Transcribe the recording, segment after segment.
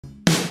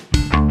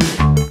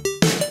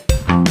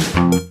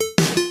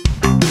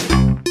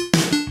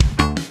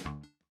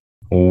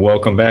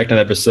Welcome back to an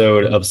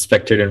episode of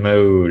Spectator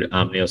Mode.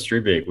 I'm Neil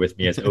Strebick. With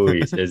me, as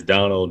always, is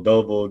Donald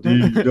Double D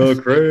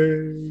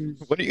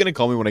DeCray. What are you gonna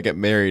call me when I get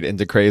married and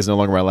DeCray is no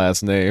longer my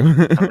last name?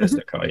 I'm just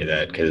gonna call you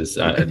that because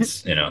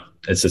it's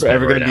just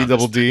Forever memory gonna now. be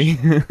Double D.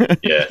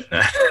 Yeah.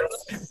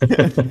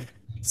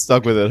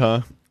 Stuck with it, huh?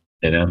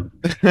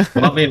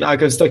 Well, I mean, I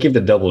could still keep the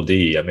Double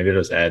D. I mean, maybe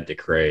just add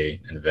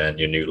DeCray and then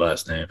your new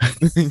last name.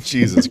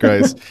 Jesus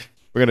Christ.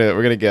 We're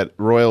gonna get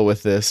royal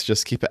with this.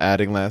 Just keep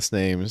adding last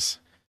names.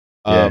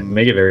 Yeah,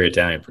 make it very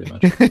Italian, pretty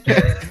much.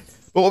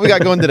 But what we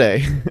got going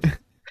today?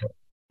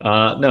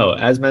 No,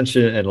 as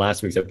mentioned in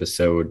last week's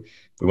episode,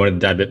 we wanted to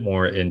dive a bit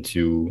more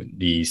into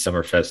the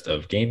Summer Fest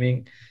of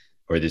gaming,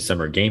 or the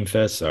Summer Game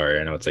Fest. Sorry,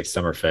 I know it's like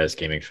Summer Fest,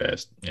 Gaming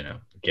Fest,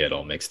 get it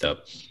all mixed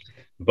up.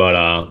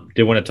 But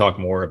did want to talk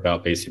more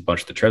about basically a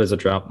bunch of the trailers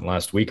that dropped in the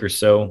last week or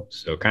so.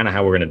 So kind of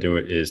how we're going to do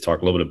it is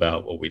talk a little bit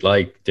about what we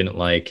like, didn't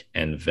like,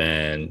 and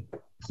then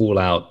pull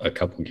out a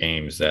couple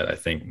games that I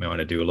think we want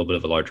to do a little bit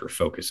of a larger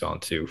focus on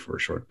too for a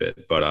short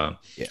bit. But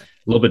Yeah. a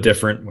little bit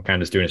different. We're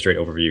kind of just doing a straight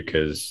overview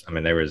because I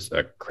mean there was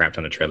a crap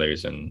ton of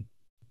trailers, and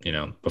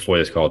before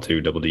this call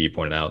too, Double D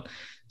pointed out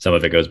some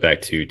of it goes back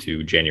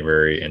to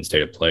January and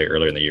State of Play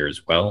earlier in the year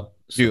as well.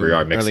 So we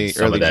are mixing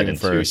some of that June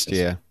into 1st,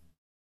 yeah.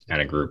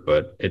 kind of group,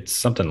 but it's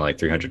something like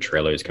 300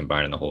 trailers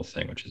combined in the whole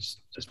thing, which is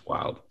just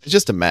wild. It's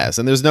just a mess,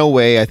 and there's no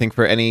way I think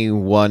for any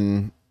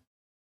one,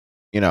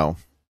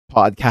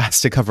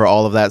 podcast to cover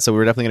all of that. So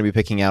we're definitely going to be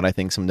picking out, I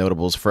think, some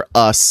notables for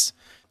us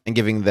and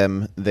giving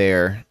them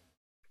their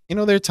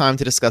time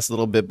to discuss a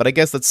little bit. But I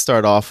guess let's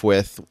start off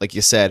with, like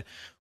you said,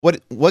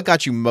 what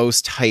got you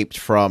most hyped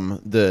from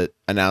the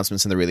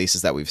announcements and the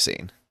releases that we've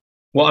seen?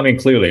 Well, I mean,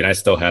 clearly, and I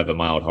still have a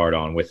mild hard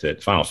on with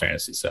it. Final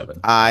Fantasy VII.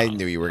 I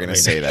knew you were going to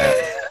say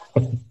that.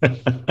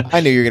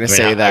 I knew you were going to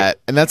say that,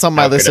 and that's on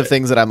my list of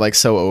things that I'm like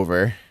so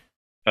over.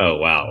 Oh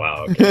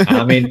wow, okay.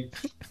 I mean,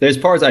 there's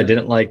parts I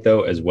didn't like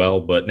though as well,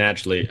 but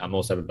naturally, I'm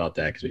most happy about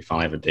that because we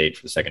finally have a date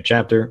for the second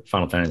chapter.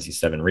 Final Fantasy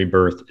VII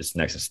Rebirth is the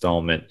next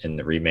installment in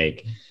the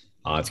remake.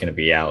 It's going to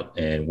be out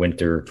in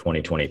winter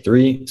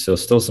 2023, so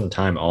still some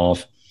time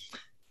off.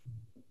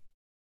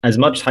 As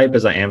much hype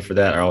as I am for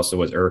that, I also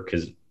was irked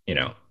because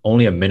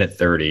only a minute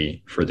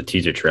 30 for the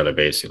teaser trailer.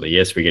 Basically,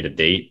 yes, we get a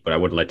date, but I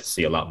would like to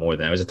see a lot more than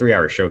that. It was a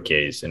 3-hour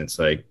showcase, and it's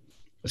like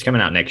it's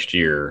coming out next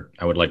year.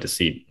 I would like to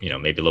see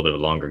maybe a little bit of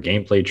a longer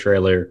gameplay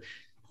trailer.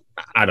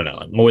 I don't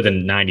know, more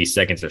than 90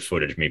 seconds of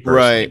footage, me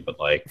personally. Right. But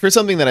like for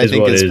something that I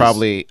think is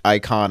probably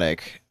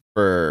iconic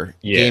for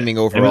gaming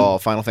overall,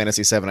 Final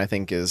Fantasy VII, I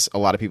think, is a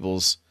lot of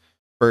people's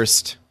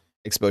first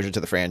exposure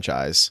to the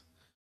franchise.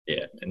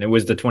 Yeah, and it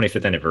was the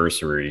 25th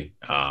anniversary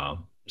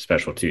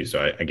special too.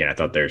 So I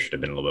thought there should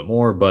have been a little bit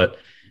more, but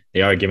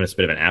they are giving us a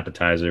bit of an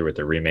appetizer with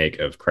the remake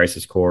of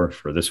Crisis Core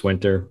for this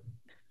winter.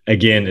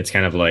 Again, it's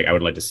kind of like I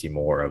would like to see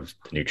more of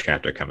the new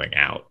chapter coming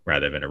out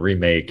rather than a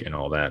remake and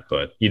all that.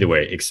 But either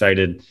way,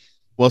 excited.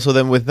 Well, so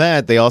then with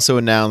that, they also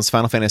announced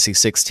Final Fantasy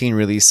 16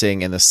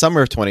 releasing in the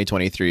summer of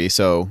 2023.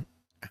 So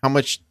how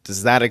much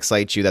does that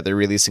excite you that they're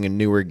releasing a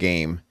newer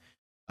game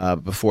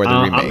before the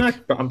remake?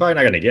 I'm probably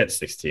not going to get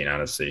 16,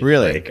 honestly.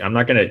 Really? Like, I'm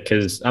not going to,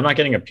 because I'm not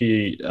getting a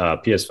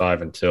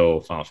PS5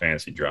 until Final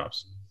Fantasy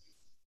drops.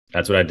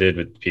 That's what I did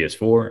with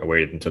PS4. I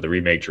waited until the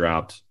remake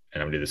dropped,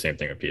 and I'm going to do the same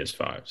thing with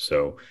PS5.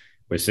 So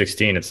with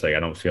 16, it's like I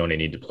don't feel any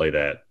need to play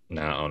that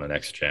now on the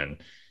next gen.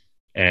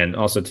 And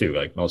also, too,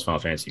 like most Final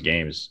Fantasy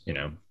games,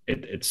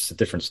 it's a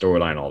different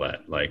storyline, all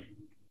that. Like,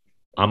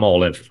 I'm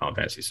all in for Final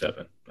Fantasy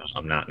 7.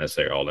 I'm not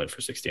necessarily all in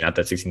for 16. Not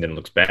that 16 didn't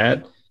look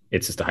bad.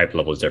 It's just the hype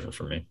level is different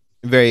for me.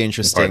 Very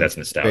interesting. That's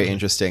nostalgia. Very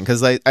interesting.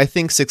 Because I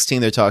think 16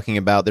 they're talking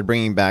about, they're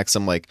bringing back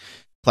some like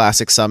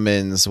classic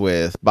summons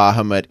with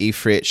Bahamut,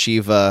 Ifrit,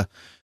 Shiva,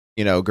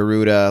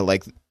 Garuda,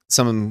 like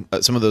some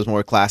of those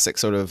more classic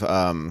sort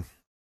of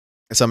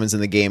summons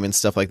in the game and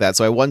stuff like that.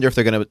 So I wonder if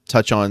they're going to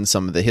touch on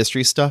some of the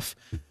history stuff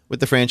with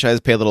the franchise,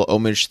 pay a little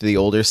homage to the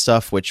older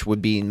stuff, which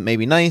would be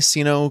maybe nice,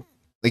 like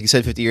you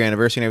said, 50-year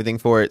anniversary and everything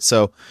for it.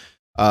 So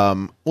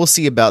we'll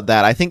see about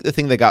that. I think the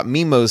thing that got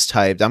me most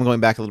hyped, I'm going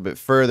back a little bit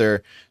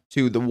further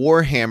to the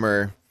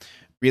Warhammer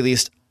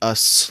released a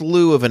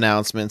slew of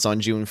announcements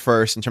on June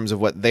 1st in terms of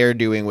what they're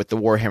doing with the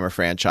Warhammer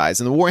franchise.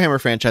 And the Warhammer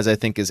franchise, I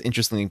think, is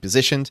interestingly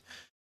positioned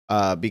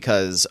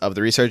because of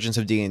the resurgence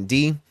of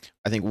D&D.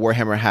 I think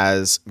Warhammer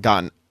has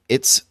gotten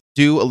its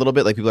due a little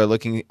bit. Like people are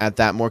looking at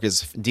that more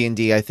because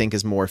D&D, I think,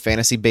 is more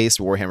fantasy based.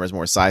 Warhammer is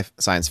more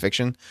science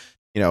fiction,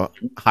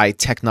 high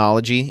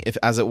technology, if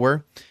as it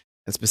were.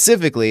 And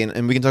specifically,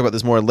 and we can talk about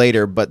this more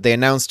later, but they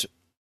announced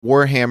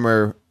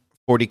Warhammer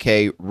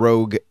 40K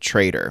Rogue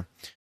Trader.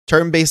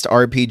 Turn-based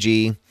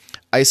RPG,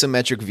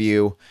 isometric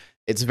view.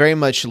 It's very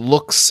much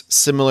looks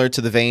similar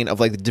to the vein of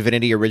like the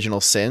Divinity Original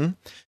Sin,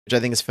 which I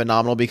think is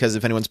phenomenal because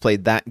if anyone's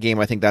played that game,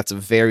 I think that's a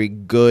very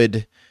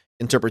good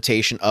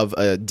interpretation of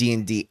a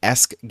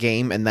D&D-esque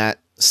game, and that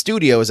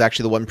studio is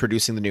actually the one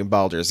producing the new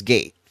Baldur's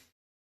Gate.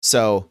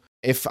 So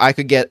if I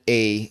could get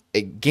a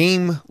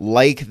game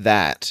like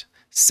that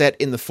set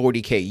in the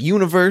 40K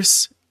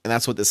universe, and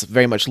that's what this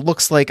very much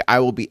looks like, I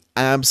will be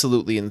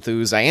absolutely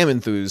enthused. I am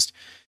enthused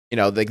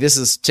like this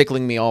is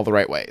tickling me all the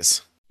right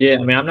ways. Yeah,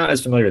 I mean, I'm not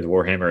as familiar with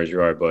Warhammer as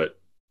you are, but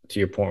to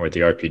your point with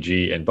the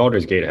RPG, and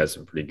Baldur's Gate has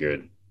some pretty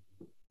good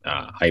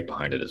hype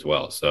behind it as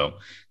well. So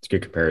it's a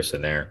good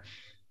comparison there.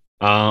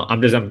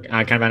 I'm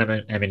kind of out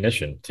of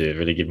ammunition to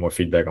really give more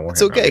feedback on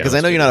It's Warhammer. okay because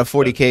I know you're not a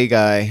 40K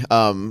guy.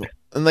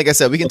 And like I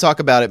said, we can talk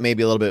about it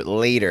maybe a little bit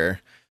later.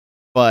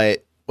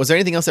 But was there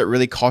anything else that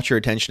really caught your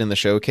attention in the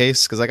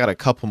showcase? Because I got a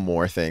couple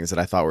more things that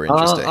I thought were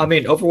interesting. I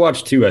mean,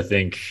 Overwatch 2, I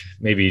think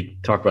maybe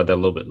talk about that a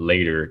little bit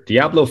later.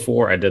 Diablo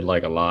 4, I did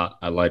like a lot.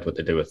 I liked what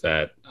they did with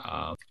that.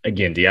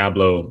 Again,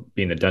 Diablo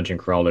being the dungeon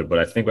crawler, but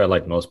I think what I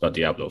liked most about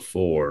Diablo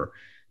 4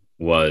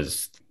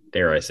 was,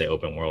 dare I say,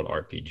 open world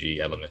RPG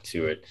element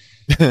to it.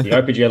 The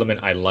RPG element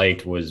I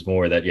liked was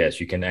more that,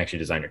 yes, you can actually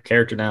design your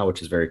character now,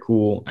 which is very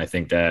cool. I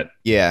think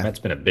that's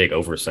been a big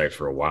oversight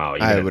for a while.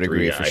 Even I would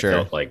agree for sure. I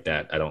felt like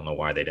that. I don't know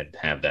why they didn't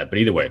have that. But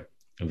either way,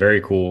 very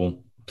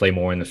cool. Play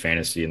more in the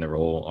fantasy and the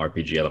whole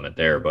RPG element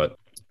there. But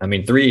I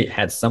mean, 3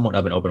 had somewhat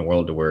of an open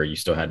world to where you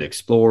still had to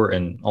explore,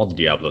 and all the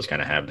Diablos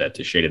kind of have that,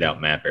 to shaded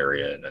out map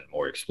area and then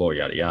more explore,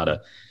 yada,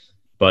 yada.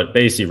 But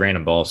basically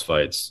random boss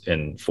fights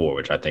in 4,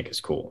 which I think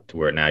is cool, to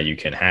where now you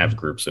can have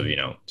groups of,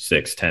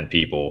 6, 10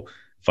 people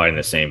fighting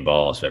the same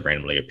boss that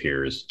randomly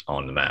appears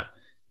on the map.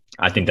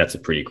 I think that's a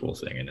pretty cool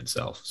thing in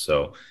itself.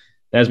 So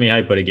that's me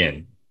hype. But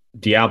again,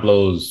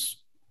 Diablo's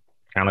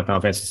kind of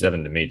Final Fantasy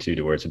VII to me too,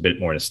 to where it's a bit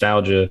more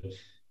nostalgia.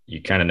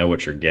 You kind of know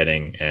what you're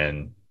getting,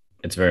 and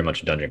it's very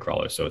much a dungeon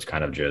crawler. So it's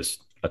kind of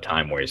just a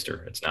time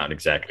waster. It's not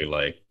exactly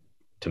like,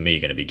 to me,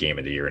 going to be game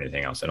of the year or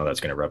anything else. I know that's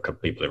going to rub a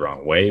couple people the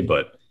wrong way,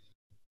 but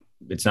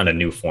it's not a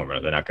new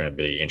formula. They're not going to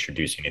be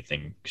introducing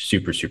anything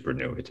super, super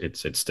new.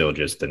 It's still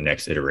just the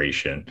next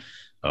iteration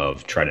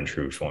of tried and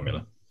true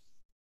formula.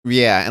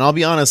 Yeah, and I'll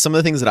be honest, some of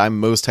the things that I'm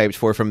most hyped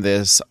for from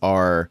this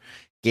are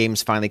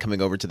games finally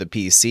coming over to the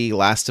PC.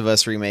 Last of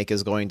Us remake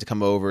is going to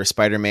come over.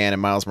 Spider-Man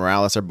and Miles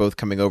Morales are both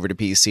coming over to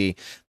PC.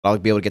 I'll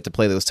be able to get to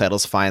play those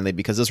titles finally,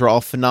 because those were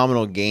all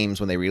phenomenal games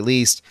when they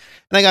released.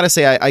 And I gotta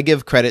say, I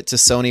give credit to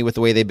Sony with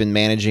the way they've been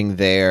managing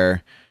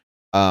their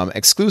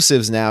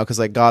exclusives now, because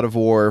like God of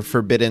War,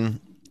 Forbidden,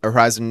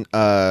 Horizon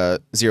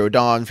Zero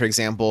Dawn, for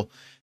example,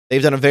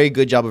 they've done a very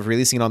good job of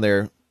releasing it on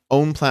their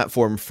own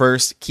platform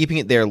first, keeping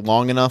it there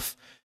long enough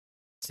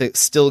to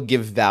still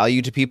give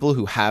value to people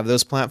who have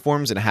those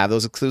platforms and have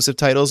those exclusive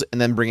titles,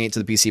 and then bringing it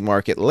to the PC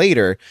market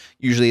later,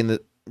 usually in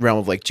the realm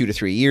of like 2 to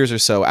 3 years or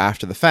so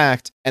after the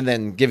fact, and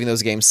then giving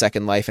those games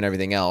second life and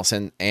everything else.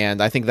 And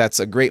I think that's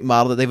a great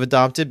model that they've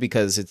adopted,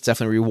 because it's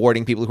definitely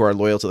rewarding people who are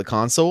loyal to the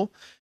console,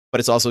 but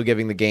it's also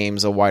giving the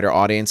games a wider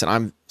audience. And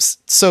I'm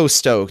so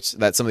stoked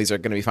that some of these are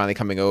going to be finally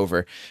coming over.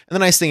 And the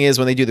nice thing is,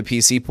 when they do the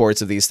PC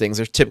ports of these things,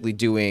 they're typically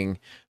doing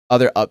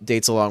other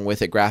updates along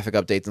with it, graphic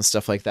updates and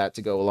stuff like that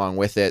to go along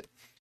with it.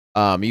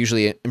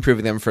 Usually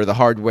improving them for the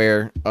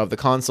hardware of the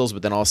consoles,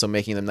 but then also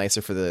making them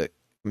nicer for the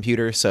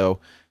computer. So,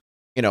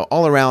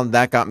 all around,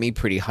 that got me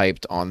pretty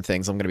hyped on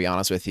things, I'm going to be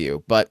honest with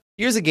you. But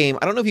here's a game.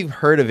 I don't know if you've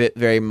heard of it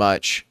very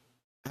much.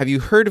 Have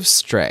you heard of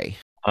Stray?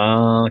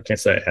 I can't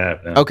say I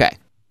have. No. Okay.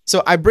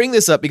 So I bring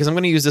this up because I'm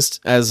going to use this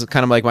as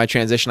kind of like my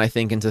transition, I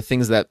think, into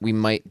things that we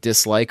might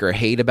dislike or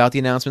hate about the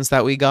announcements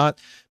that we got.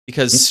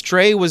 Because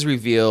Stray was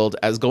revealed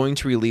as going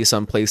to release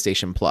on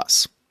PlayStation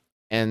Plus.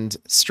 And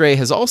Stray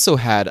has also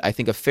had, I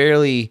think, a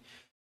fairly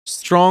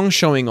strong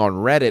showing on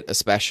Reddit,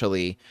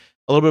 especially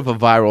a little bit of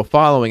a viral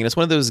following. And it's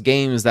one of those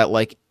games that,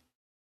 like,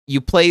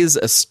 you play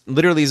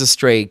literally as a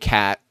stray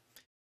cat.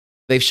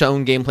 They've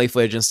shown gameplay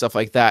footage and stuff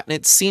like that. And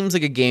it seems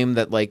like a game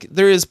that, like,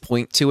 there is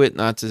point to it,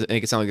 not to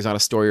make it sound like it's not a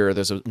story or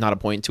there's not a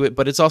point to it,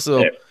 but it's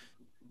also,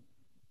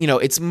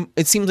 it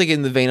seems like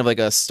in the vein of like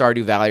a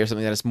Stardew Valley or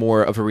something, that it's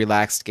more of a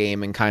relaxed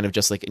game and kind of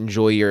just like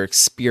enjoy your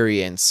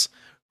experience,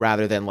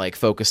 rather than like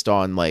focused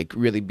on like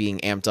really being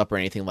amped up or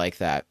anything like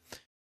that.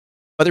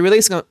 But they're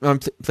releasing on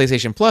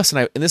PlayStation Plus,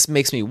 and this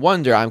makes me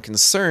wonder. I'm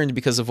concerned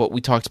because of what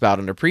we talked about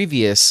in the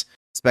previous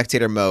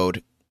spectator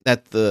mode,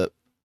 that the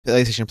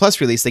PlayStation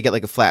Plus release, they get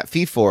like a flat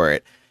fee for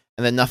it,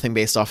 and then nothing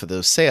based off of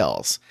those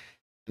sales.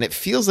 And it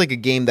feels like a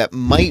game that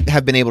might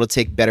have been able to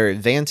take better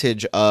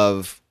advantage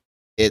of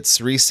its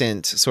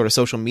recent sort of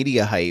social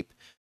media hype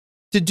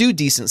to do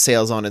decent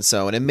sales on its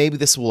own, and maybe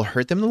this will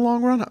hurt them in the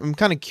long run. I'm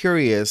kind of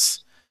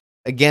curious.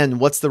 Again,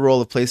 what's the role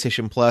of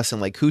PlayStation Plus,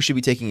 and like who should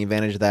be taking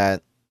advantage of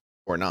that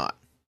or not?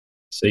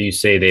 So you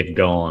say they've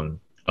gone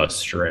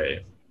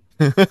astray.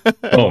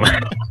 Oh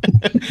man!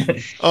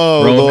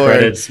 Oh Roll Lord!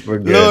 Credits, we're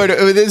good.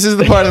 Lord, this is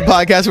the part of the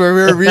podcast where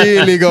we're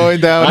really going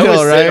downhill, I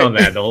was right? on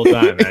that the whole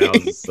time, man. I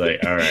was just like,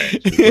 all right,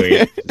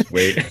 just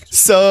wait.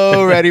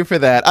 So ready for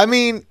that. I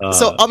mean,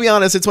 so I'll be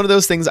honest, it's one of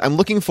those things. I'm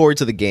looking forward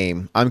to the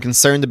game. I'm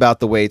concerned about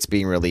the way it's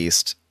being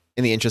released,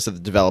 in the interest of the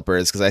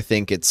developers, because I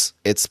think it's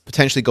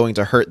potentially going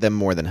to hurt them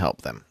more than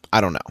help them. I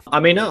don't know. I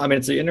mean,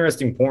 it's an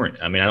interesting point.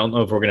 I mean, I don't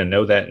know if we're going to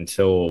know that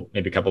until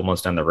maybe a couple of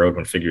months down the road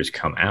when figures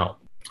come out.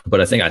 But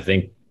I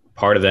think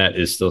part of that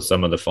is still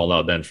some of the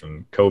fallout then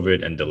from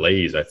COVID and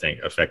delays, I think,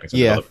 affecting some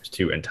developers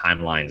too, and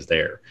timelines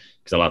there.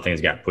 because a lot of things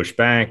got pushed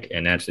back,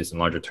 and naturally some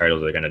larger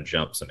titles are going to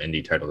jump some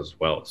indie titles as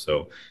well.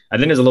 So I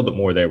think there's a little bit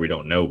more there we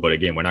don't know, but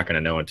again, we're not going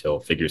to know until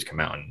figures come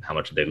out and how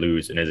much they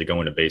lose, and is it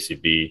going to basically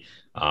be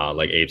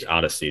like Abe's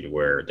Odyssey, to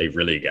where they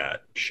really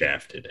got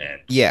shafted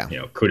and Yeah.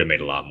 could have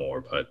made a lot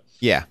more, but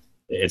Yeah.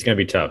 it's going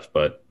to be tough.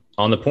 But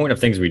on the point of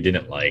things we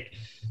didn't like,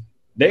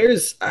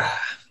 there's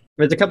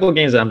a couple of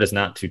games that I'm just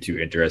not too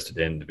interested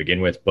in to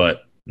begin with.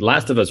 But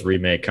Last of Us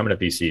remake coming to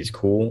PC is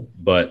cool,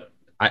 but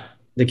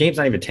the game's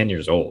not even 10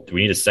 years old. Do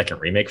we need a second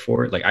remake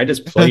for it? Like, I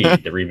just played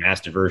the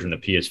remastered version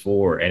of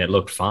PS4 and it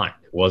looked fine.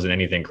 It wasn't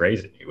anything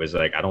crazy. It was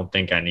like, I don't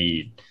think I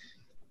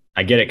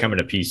get it coming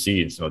to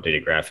PC and some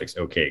updated graphics.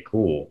 Okay,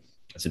 cool.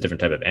 It's a different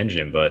type of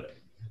engine, but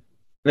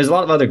there's a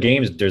lot of other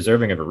games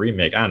deserving of a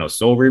remake. I don't know,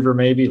 Soul Reaver,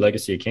 maybe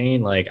Legacy of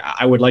Kain. Like,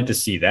 I would like to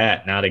see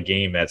that, not a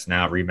game that's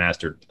now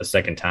remastered a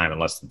second time in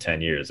less than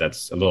 10 years.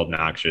 That's a little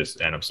obnoxious,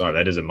 and I'm sorry,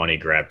 that is a money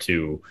grab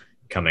too,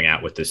 coming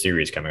out with the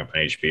series coming up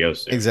on HBO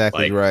soon.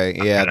 Exactly, like, right.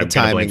 Yeah, the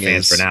timing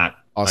is for not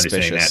auspicious.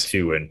 understanding that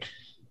too, and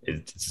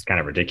it's kind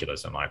of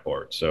ridiculous on my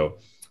part. So,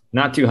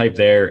 not too hyped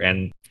there,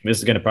 and this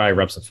is going to probably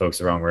rub some folks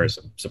the wrong way,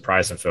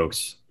 surprise some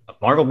folks.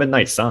 Marvel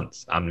Midnight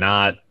Suns. I'm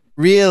not.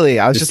 Really?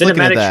 I was just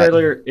looking at that. The cinematic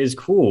trailer is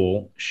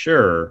cool,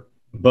 sure,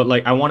 but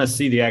like, I want to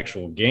see the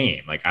actual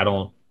game. Like, I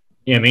don't,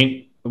 you know what I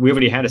mean? We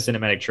already had a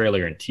cinematic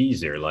trailer and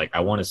teaser. Like, I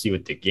want to see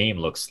what the game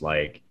looks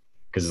like,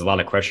 because there's a lot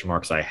of question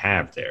marks I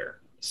have there.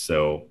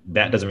 So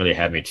that doesn't really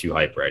have me too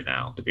hyped right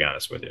now, to be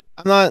honest with you.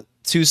 I'm not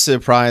too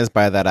surprised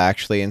by that,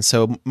 actually. And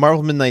so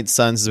Marvel Midnight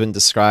Suns has been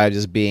described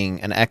as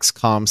being an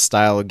XCOM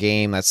style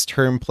game that's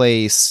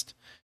turn-paced,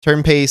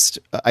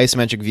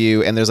 isometric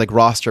view, and there's like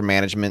roster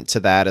management to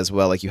that as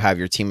well. Like, you have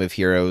your team of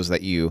heroes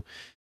that you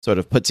sort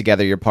of put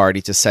together your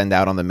party to send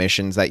out on the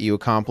missions that you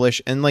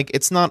accomplish. And like,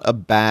 it's not a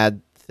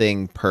bad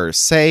thing per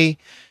se.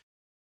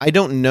 I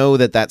don't know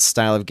that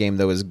style of game,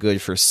 though, is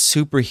good for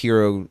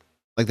superhero,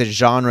 like the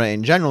genre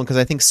in general, because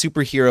I think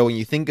superhero, when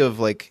you think of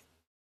like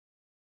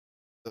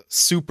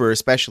super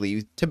especially,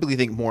 you typically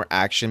think more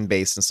action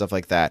based and stuff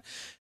like that.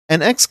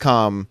 And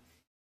XCOM,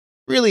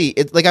 really,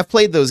 it, like, I've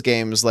played those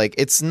games, like,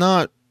 it's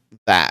not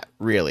that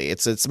really.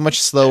 It's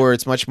much slower,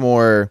 it's much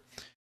more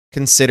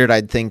considered,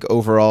 I'd think,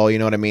 overall, you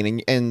know what I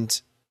mean?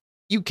 And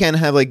you can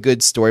have like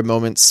good story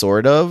moments,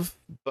 sort of,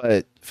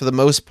 but for the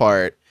most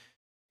part,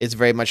 it's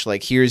very much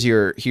like, here's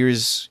your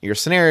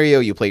scenario,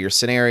 you play your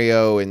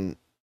scenario and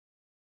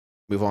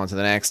move on to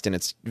the next, and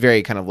it's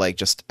very kind of like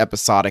just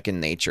episodic in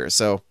nature.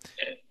 So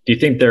do you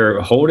think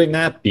they're holding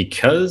that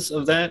because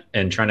of that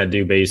and trying to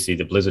do basically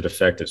the Blizzard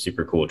effect of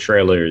super cool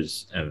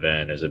trailers, and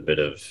then there's a bit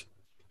of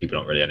people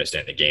don't really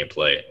understand the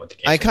gameplay and what the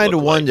game I kind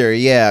of wonder,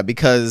 yeah,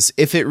 because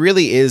if it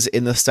really is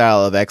in the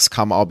style of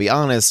XCOM, I'll be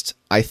honest,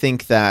 I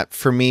think that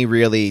for me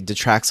really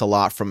detracts a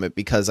lot from it,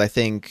 because I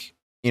think,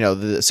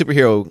 the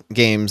superhero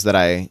games that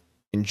I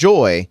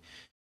enjoy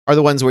are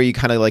the ones where you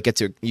kind of like get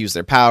to use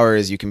their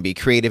powers. You can be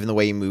creative in the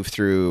way you move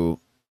through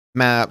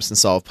maps and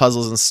solve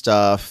puzzles and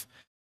stuff.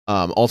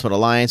 Ultimate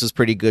Alliance was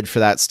pretty good for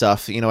that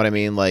stuff. You know what I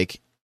mean? Like,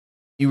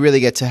 you really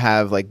get to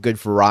have like good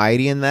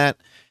variety in that.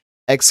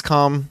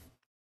 XCOM,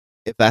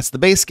 if that's the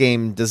base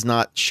game, does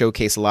not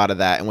showcase a lot of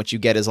that. And what you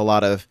get is a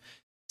lot of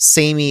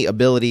samey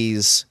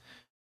abilities,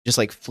 just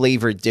like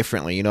flavored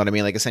differently. You know what I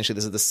mean? Like, essentially,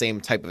 this is the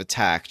same type of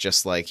attack,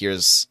 just like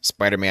here's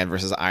Spider-Man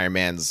versus Iron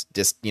Man's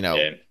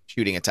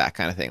shooting attack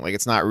kind of thing. Like,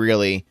 it's not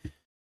really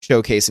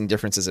showcasing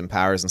differences in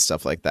powers and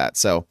stuff like that.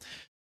 So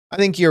I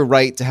think you're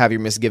right to have your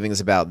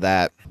misgivings about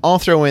that. I'll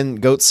throw in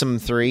Goat Sim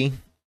 3.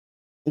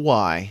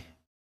 Why?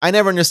 I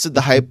never understood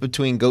the hype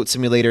between Goat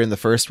Simulator and the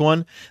first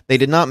one. They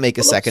did not make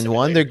a second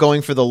one. They're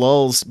going for the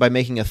lulz by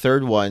making a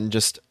third one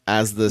just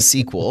as the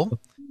sequel.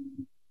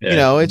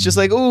 Yeah. It's just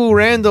like, ooh,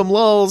 random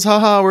lulz.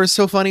 Haha, we're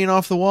so funny and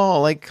off the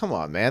wall. Like, come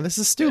on, man. This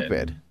is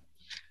stupid. Yeah.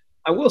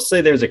 I will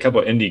say there's a couple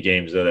of indie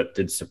games that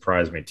did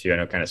surprise me too. I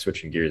know, kind of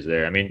switching gears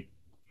there. I mean,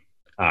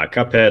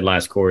 Cuphead,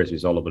 Last Chorus,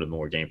 there's a little bit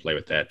more gameplay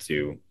with that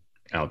too.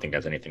 I don't think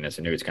that's anything that's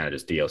new. It's kind of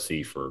just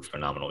DLC for a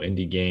phenomenal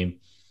indie game.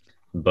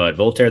 But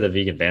Voltaire the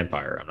Vegan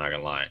Vampire, I'm not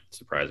going to lie,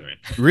 surprised me.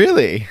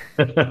 Really?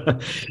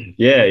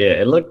 Yeah.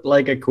 It looked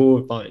like a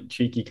cool, fun,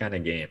 cheeky kind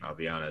of game, I'll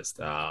be honest.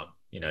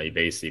 You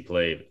basically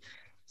play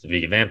the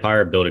vegan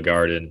vampire, build a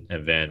garden,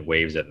 and then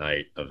waves at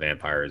night of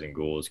vampires and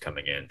ghouls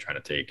coming in, trying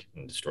to take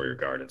and destroy your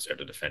garden. So you have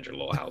to defend your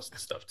little house and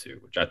stuff too,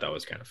 which I thought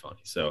was kind of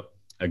funny. So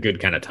a good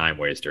kind of time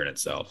waster in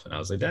itself. And I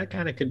was like, that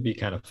kind of could be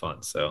kind of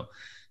fun. So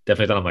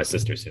definitely thought of my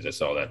sister since I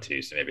saw that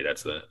too. So maybe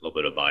that's a little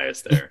bit of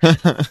bias there.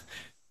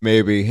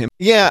 Maybe.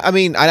 Yeah, I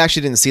mean, I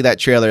actually didn't see that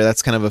trailer.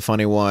 That's kind of a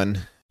funny one.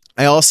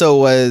 I also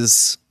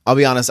was, I'll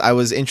be honest, I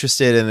was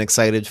interested and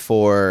excited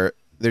for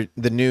the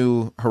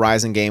new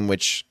Horizon game,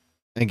 which,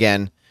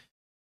 again,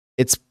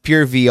 it's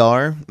pure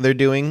VR they're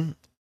doing.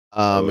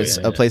 It's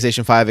a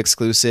PlayStation 5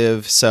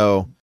 exclusive,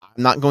 so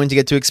I'm not going to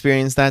get to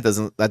experience that.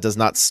 That does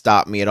not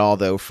stop me at all,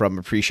 though, from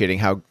appreciating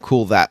how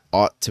cool that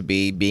ought to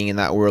be, being in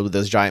that world with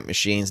those giant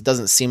machines. It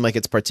doesn't seem like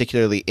it's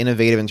particularly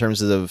innovative in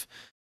terms of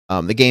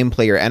the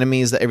gameplay or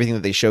enemies. Everything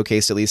that they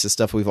showcased, at least, is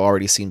stuff we've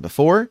already seen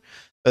before.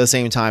 At the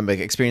same time, like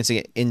experiencing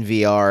it in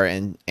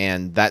VR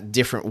and that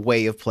different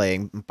way of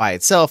playing by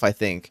itself, I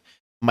think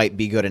might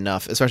be good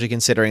enough, especially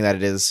considering that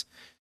it is,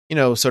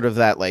 sort of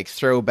that like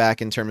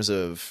throwback in terms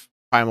of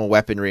primal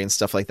weaponry and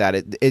stuff like that.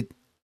 It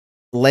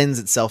lends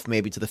itself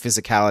maybe to the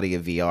physicality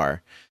of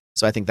VR.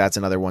 So I think that's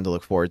another one to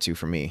look forward to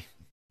for me.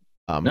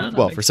 No, no,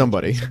 Well, for makes sense.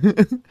 somebody.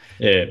 Makes sense.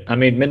 Yeah, I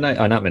mean,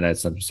 not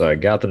Midnight. I'm sorry,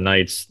 Gotham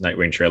Knights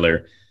Nightwing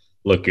trailer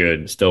look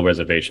good. Still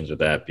reservations with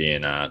that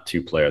being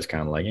two players,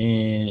 kind of like,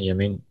 I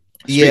mean,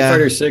 Street Yeah.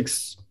 Fighter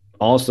Six.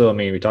 Also, I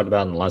mean, we talked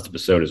about in the last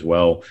episode as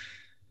well,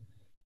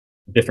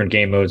 different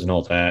game modes and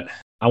all that.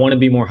 I want to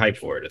be more hyped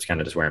for it. It's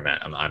kind of just where I'm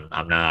at.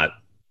 I'm not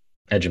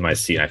edging my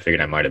seat. I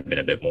figured I might have been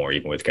a bit more,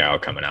 even with Gao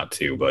coming out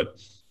too. But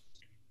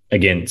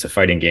again, it's a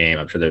fighting game.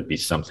 I'm sure there'd be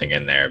something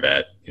in there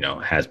that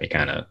has me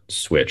kind of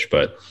switch.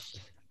 But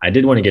I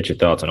did want to get your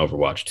thoughts on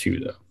Overwatch 2,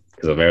 though,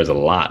 because there's a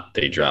lot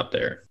they dropped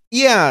there.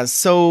 Yeah,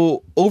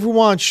 so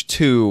Overwatch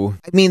 2,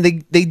 I mean,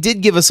 they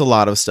did give us a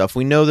lot of stuff.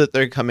 We know that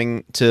they're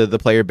coming to the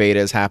player beta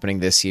is happening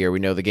this year. We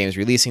know the game's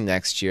releasing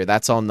next year.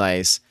 That's all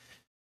nice.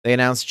 They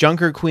announced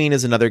Junker Queen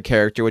as another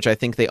character, which I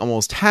think they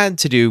almost had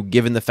to do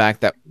given the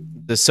fact that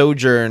the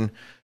Sojourn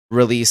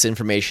release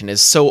information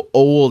is so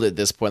old at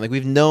this point. Like,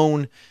 we've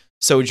known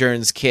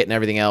Sojourn's kit and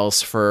everything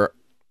else for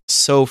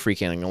so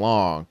freaking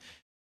long.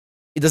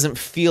 It doesn't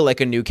feel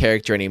like a new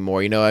character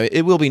anymore.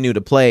 It will be new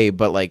to play,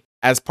 but like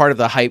as part of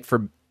the hype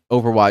for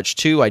Overwatch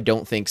 2, I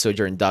don't think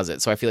Sojourn does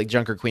it. So I feel like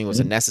Junker Queen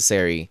was a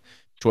necessary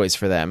choice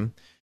for them.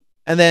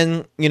 And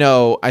then,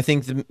 I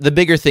think the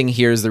bigger thing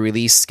here is the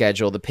release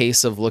schedule, the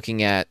pace of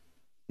looking at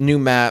new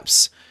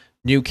maps,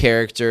 new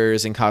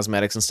characters and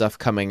cosmetics and stuff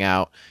coming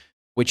out,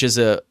 which is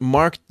a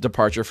marked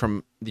departure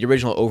from the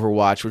original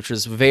Overwatch, which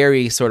was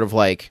very sort of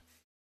like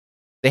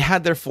they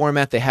had their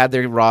format, they had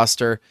their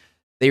roster,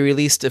 they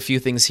released a few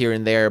things here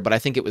and there, but I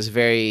think it was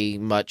very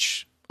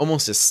much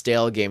almost a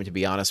stale game, to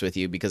be honest with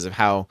you, because of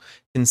how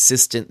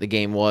consistent the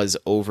game was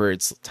over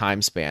its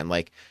time span.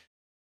 Like,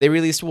 they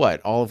released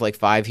all of like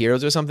 5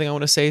 heroes or something, I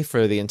want to say,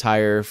 for the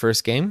entire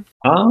first game.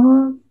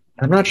 I'm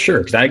not sure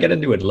because I got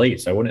into it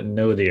late, so I wouldn't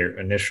know the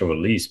initial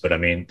release. But I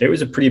mean, there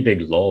was a pretty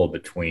big lull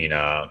between.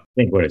 I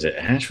think what is it?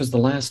 Ash was the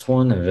last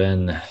one, and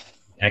then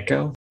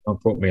Echo.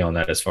 Don't quote me on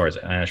that as far as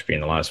Ash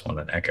being the last one,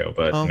 then Echo.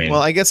 But I mean,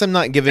 well, I guess I'm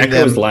not giving Echo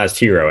them. was the last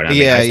hero, and I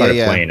mean, Yeah, I started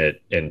yeah. playing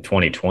it in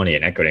 2020,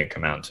 and Echo didn't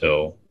come out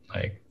until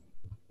like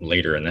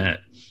later in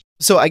that.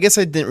 So I guess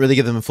I didn't really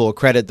give them full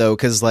credit though,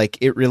 because like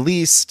it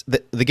released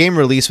the game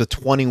released with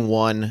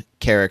 21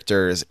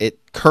 characters. It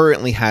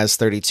currently has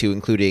 32,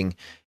 including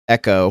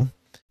Echo.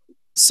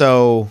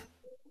 So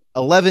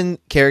 11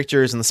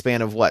 characters in the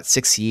span of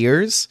 6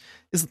 years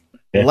is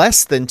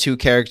less than 2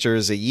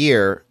 characters a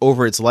year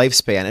over its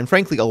lifespan. And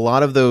frankly, a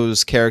lot of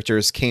those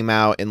characters came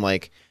out in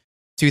like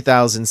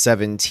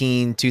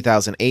 2017,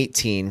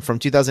 2018. From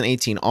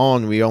 2018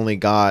 on, we only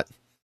got,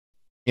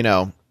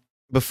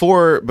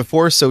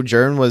 before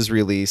Sojourn was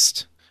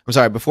released. I'm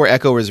sorry, before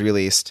Echo was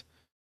released.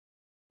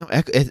 No,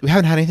 we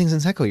haven't had anything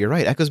since Echo. You're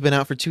right. Echo's been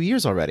out for 2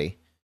 years already.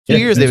 2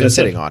 years they've been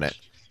sitting on it.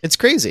 It's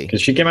crazy.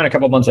 Because she came out a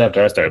couple months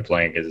after I started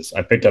playing. Because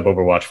I picked up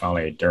Overwatch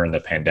finally during the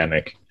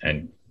pandemic,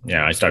 and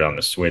I started on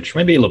the Switch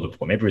maybe a little bit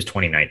before. Maybe it was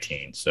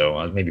 2019. So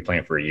I was maybe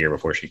playing for a year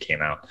before she came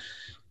out.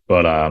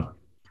 But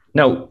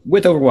no,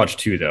 with Overwatch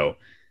 2 though,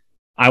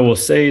 I will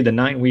say the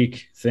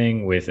 9-week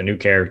thing with a new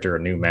character, a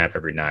new map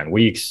every 9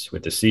 weeks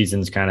with the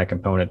seasons kind of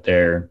component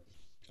there,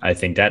 I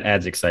think that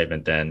adds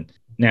excitement. Then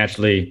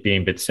naturally,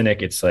 being a bit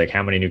cynic, it's like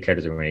how many new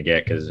characters are we going to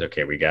get? Because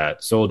okay, we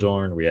got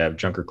Sojourn, we have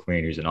Junker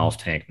Queen, who's an off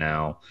tank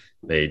now.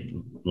 They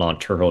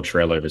launched her whole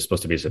trailer. It's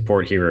supposed to be a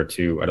support hero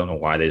too. I don't know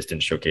why they just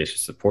didn't showcase a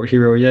support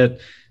hero yet.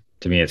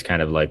 To me, it's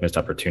kind of like missed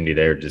opportunity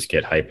there to just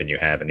get hype and you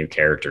have a new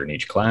character in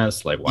each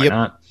class. Like, why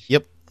not?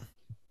 Yep.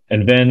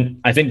 And then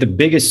I think the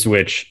biggest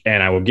switch,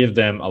 and I will give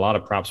them a lot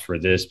of props for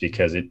this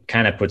because it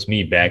kind of puts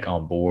me back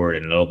on board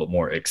and a little bit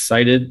more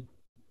excited,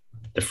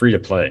 the free to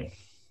play.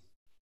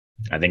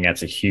 I think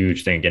that's a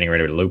huge thing, getting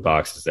rid of the loot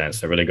boxes then.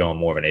 So really going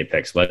more of an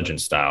Apex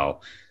Legends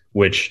style,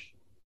 which,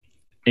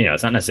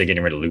 it's not necessarily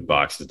getting rid of loot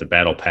boxes. The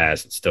battle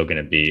pass, it's still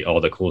going to be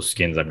all the cool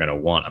skins I'm going to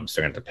want. I'm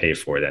still going to have to pay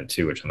for then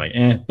too, which I'm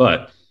like,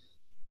 but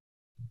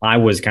I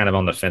was kind of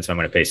on the fence. I'm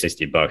going to pay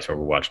 $60 for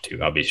Overwatch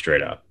 2. I'll be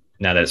straight up.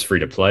 Now that it's free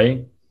to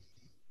play,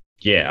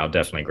 yeah, I'll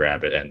definitely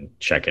grab it and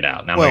check it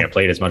out. Now, am I going to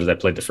play it as much as I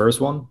played the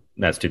first one?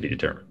 That's to be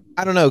determined.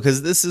 I don't know,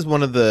 because this is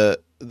one of the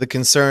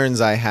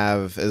concerns I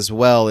have as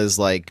well, is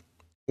like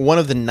one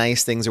of the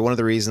nice things, or one of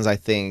the reasons I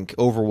think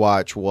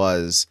Overwatch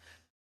was,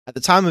 at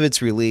the time of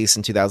its release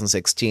in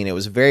 2016, it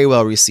was very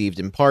well received,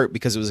 in part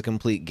because it was a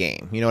complete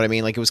game. You know what I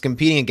mean? Like, it was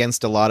competing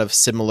against a lot of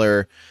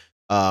similar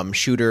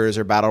shooters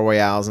or battle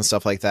royales and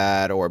stuff like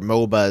that, or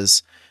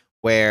MOBAs,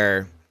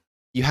 where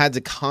you had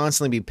to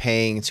constantly be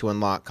paying to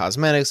unlock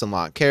cosmetics,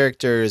 unlock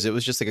characters. It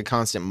was just like a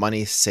constant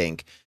money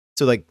sink.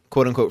 So like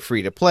quote unquote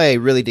free to play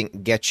really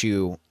didn't get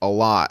you a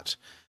lot.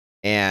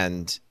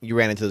 And you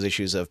ran into those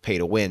issues of pay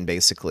to win,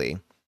 basically.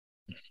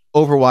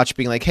 Overwatch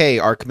being like, hey,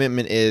 our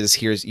commitment is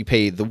here's you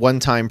pay the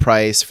one-time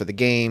price for the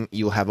game,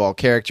 you'll have all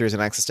characters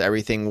and access to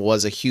everything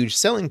was a huge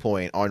selling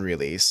point on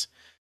release.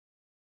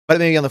 But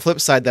maybe on the flip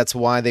side, that's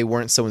why they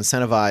weren't so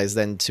incentivized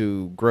then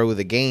to grow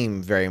the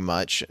game very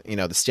much. You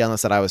know, the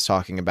staleness that I was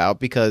talking about,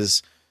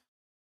 because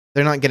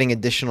they're not getting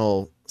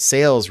additional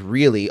sales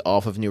really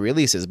off of new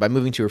releases. By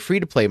moving to a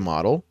free-to-play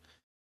model,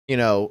 you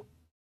know,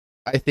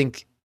 I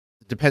think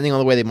depending on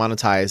the way they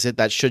monetize it,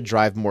 that should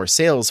drive more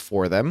sales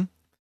for them.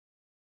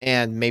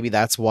 And maybe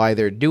that's why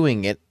they're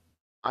doing it.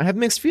 I have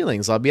mixed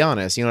feelings, I'll be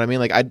honest. You know what I mean?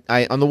 Like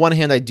I on the one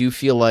hand I do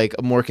feel like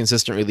a more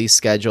consistent release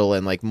schedule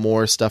and like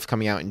more stuff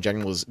coming out in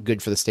general is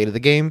good for the state of the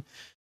game.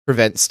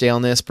 Prevent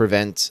staleness,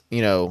 prevent,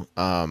 a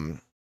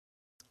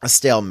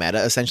stale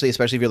meta essentially,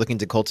 especially if you're looking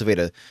to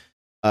cultivate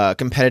a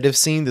competitive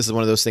scene. This is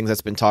one of those things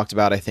that's been talked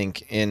about, I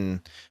think,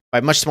 in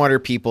by much smarter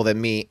people than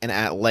me and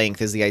at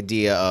length, is the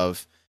idea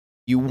of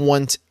you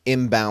want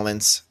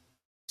imbalance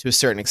to a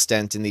certain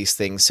extent in these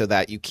things so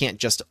that you can't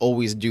just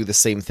always do the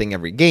same thing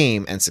every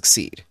game and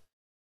succeed.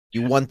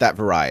 You want that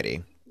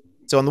variety.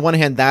 So on the one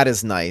hand, that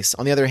is nice.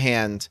 On the other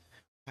hand,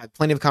 I had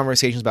plenty of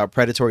conversations about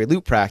predatory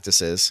loot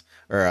practices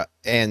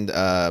and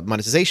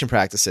monetization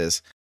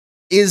practices.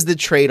 Is the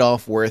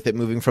trade-off worth it,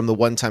 moving from the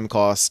one-time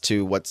cost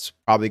to what's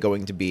probably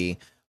going to be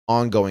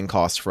ongoing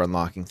costs for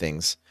unlocking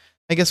things?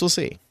 I guess we'll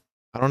see.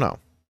 I don't know.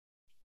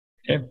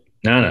 Yeah,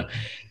 no.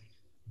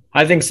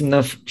 I think some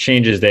enough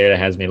changes there that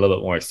has me a little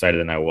bit more excited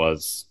than I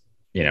was,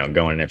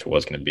 going in if it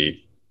was going to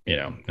be,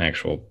 an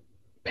actual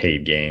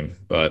paid game.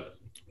 But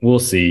we'll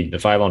see. The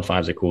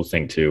 5-on-5 is a cool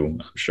thing too.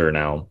 I'm sure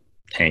now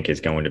tank is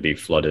going to be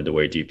flooded the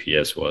way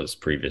DPS was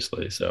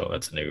previously. So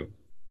that's a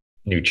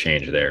new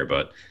change there.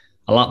 But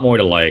a lot more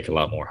to like, a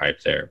lot more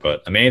hype there.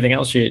 But I mean, anything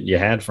else you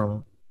had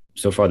from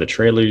so far the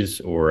trailers,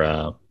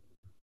 or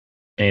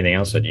anything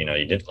else that you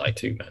didn't like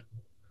too, man?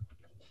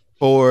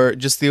 For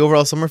just the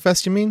overall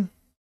Summerfest, you mean?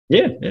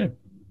 Yeah.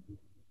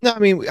 No, I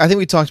mean, I think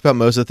we talked about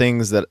most of the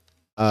things that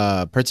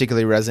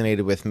particularly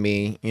resonated with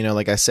me.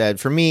 Like I said,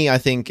 for me, I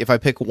think if I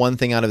pick one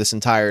thing out of this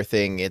entire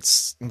thing,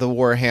 it's the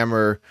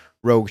Warhammer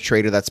Rogue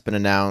Trader that's been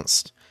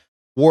announced.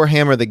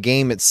 Warhammer, the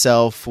game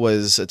itself,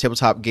 was a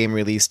tabletop game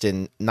released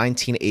in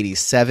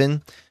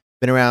 1987.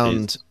 Been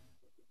around,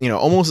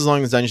 almost as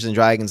long as Dungeons and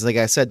Dragons. Like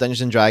I said, Dungeons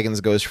and Dragons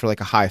goes for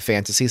like a high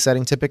fantasy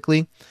setting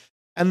typically.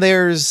 And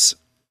there's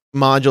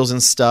modules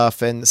and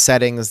stuff and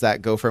settings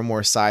that go for a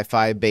more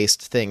sci-fi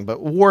based thing,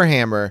 but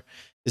Warhammer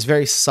is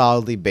very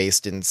solidly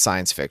based in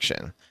science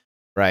fiction,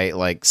 right?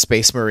 Like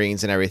Space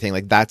Marines and everything,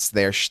 like that's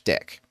their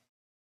shtick.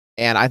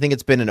 And I think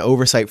it's been an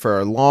oversight for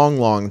a long,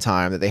 long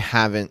time that they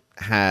haven't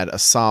had a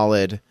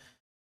solid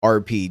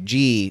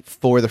RPG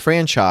for the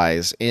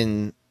franchise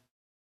in,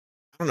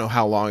 I don't know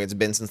how long it's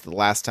been since the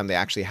last time they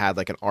actually had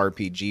like an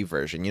RPG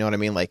version. You know what I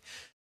mean? Like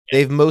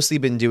they've mostly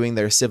been doing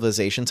their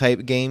Civilization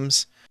type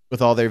games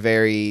with all their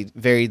very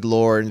varied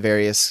lore and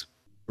various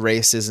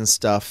races and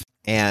stuff,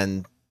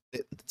 and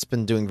it's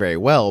been doing very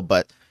well.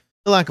 But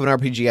the lack of an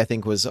RPG, I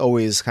think, was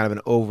always kind of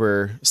an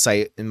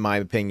oversight, in my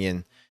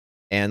opinion.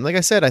 And like I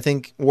said, I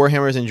think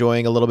Warhammer is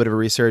enjoying a little bit of a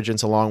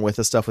resurgence, along with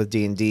the stuff with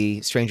D&D.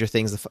 Stranger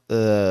Things,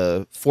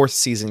 the fourth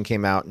season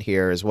came out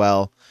here as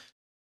well,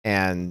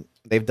 and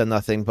they've done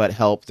nothing but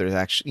help. There's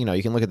actually,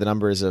 you can look at the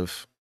numbers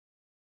of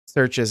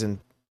searches and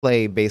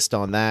play based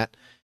on that.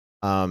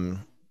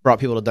 Brought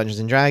people to Dungeons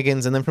and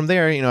Dragons, and then from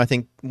there, I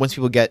think once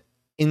people get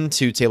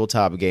into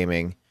tabletop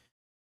gaming,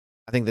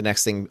 I think the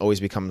next thing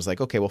always becomes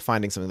like, okay, well,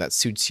 finding something that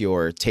suits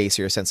your taste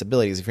or your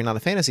sensibilities. If you're not a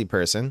fantasy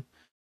person,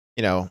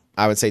 I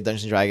would say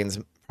Dungeons and Dragons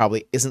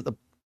probably isn't the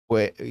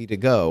way to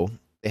go.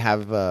 They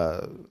have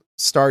a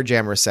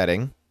Starjammer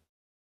setting,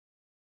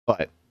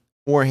 but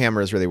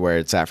Warhammer is really where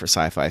it's at for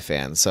sci-fi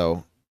fans.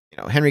 So,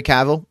 Henry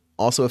Cavill,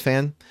 also a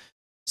fan.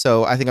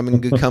 So I think I'm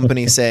in good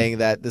company saying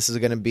that this is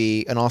going to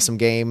be an awesome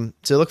game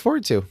to look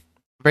forward to.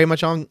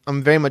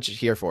 I'm very much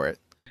here for it.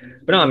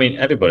 But no, I mean,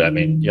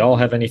 everybody, y'all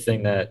have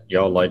anything that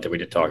y'all like that we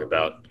did talk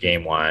about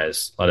game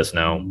wise, let us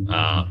know.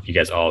 You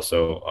guys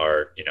also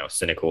are,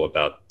 cynical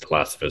about The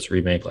Last of Us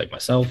remake like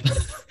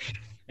myself.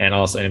 And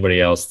also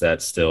anybody else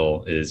that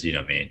still is,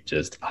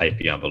 just hype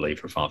beyond belief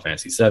for Final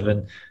Fantasy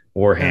VII,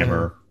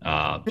 Warhammer,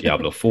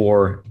 Diablo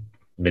 4,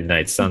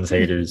 Midnight Suns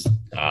haters,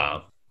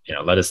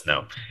 let us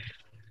know.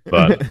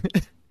 But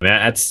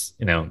that's,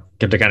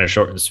 kept it kind of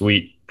short and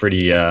sweet,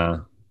 pretty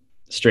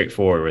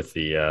straightforward with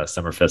the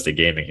Summerfest of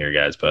gaming here,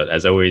 guys. But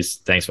as always,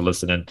 thanks for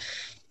listening.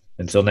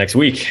 Until next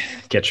week,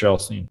 catch you all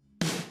soon.